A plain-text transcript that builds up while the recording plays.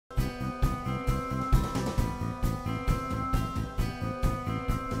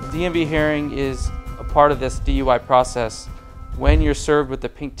DMV Hearing is a part of this DUI process. When you're served with the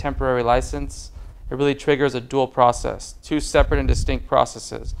pink temporary license, it really triggers a dual process, two separate and distinct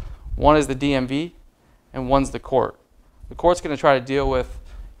processes. One is the DMV and one's the court. The court's going to try to deal with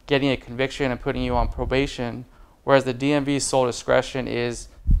getting a conviction and putting you on probation, whereas the DMV's sole discretion is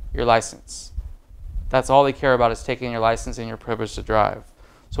your license. That's all they care about, is taking your license and your privilege to drive.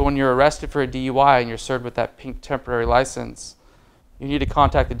 So when you're arrested for a DUI and you're served with that pink temporary license, you need to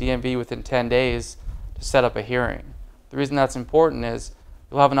contact the DMV within 10 days to set up a hearing. The reason that's important is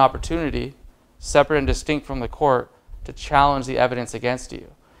you'll have an opportunity, separate and distinct from the court, to challenge the evidence against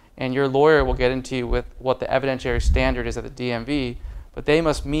you. And your lawyer will get into you with what the evidentiary standard is at the DMV, but they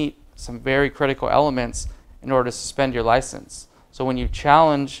must meet some very critical elements in order to suspend your license. So when you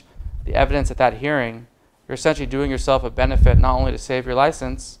challenge the evidence at that hearing, you're essentially doing yourself a benefit, not only to save your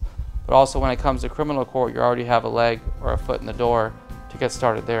license, but also when it comes to criminal court, you already have a leg or a foot in the door to get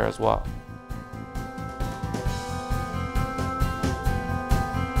started there as well.